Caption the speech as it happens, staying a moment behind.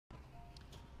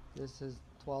This is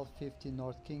 1250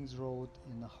 North Kings Road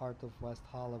in the heart of West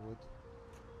Hollywood.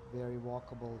 Very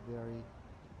walkable, very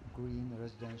green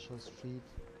residential street.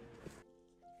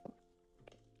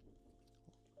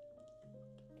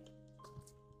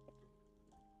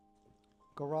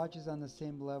 Garage is on the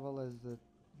same level as the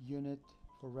unit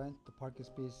for rent. The parking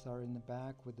spaces are in the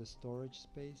back with the storage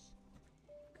space.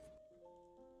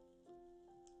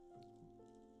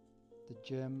 The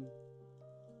gym,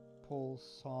 pool,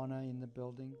 sauna in the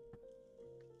building.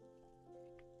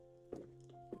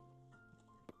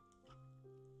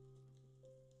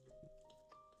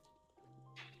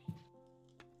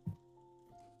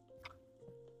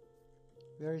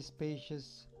 Very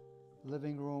spacious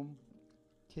living room.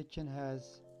 Kitchen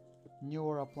has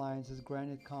newer appliances,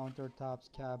 granite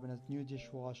countertops, cabinets, new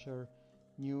dishwasher,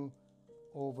 new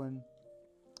oven,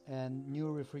 and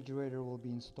new refrigerator will be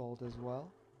installed as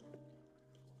well.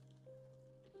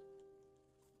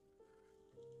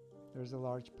 There's a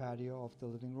large patio of the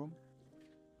living room.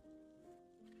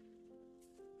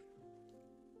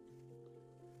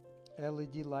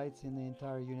 LED lights in the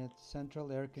entire unit,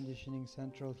 central air conditioning,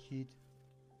 central heat.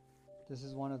 This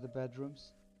is one of the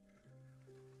bedrooms.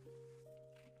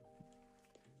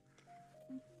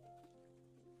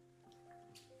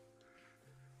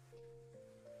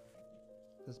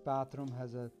 This bathroom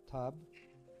has a tub.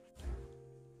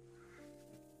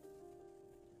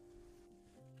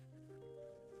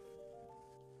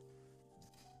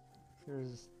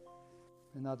 Here's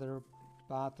another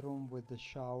bathroom with the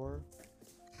shower.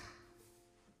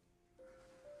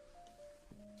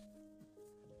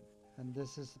 And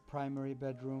this is the primary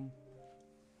bedroom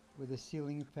with a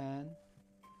ceiling fan,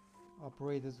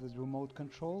 operated with remote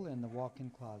control, and a walk-in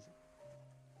closet.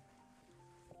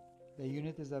 The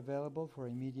unit is available for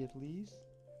immediate lease,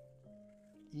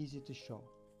 easy to show.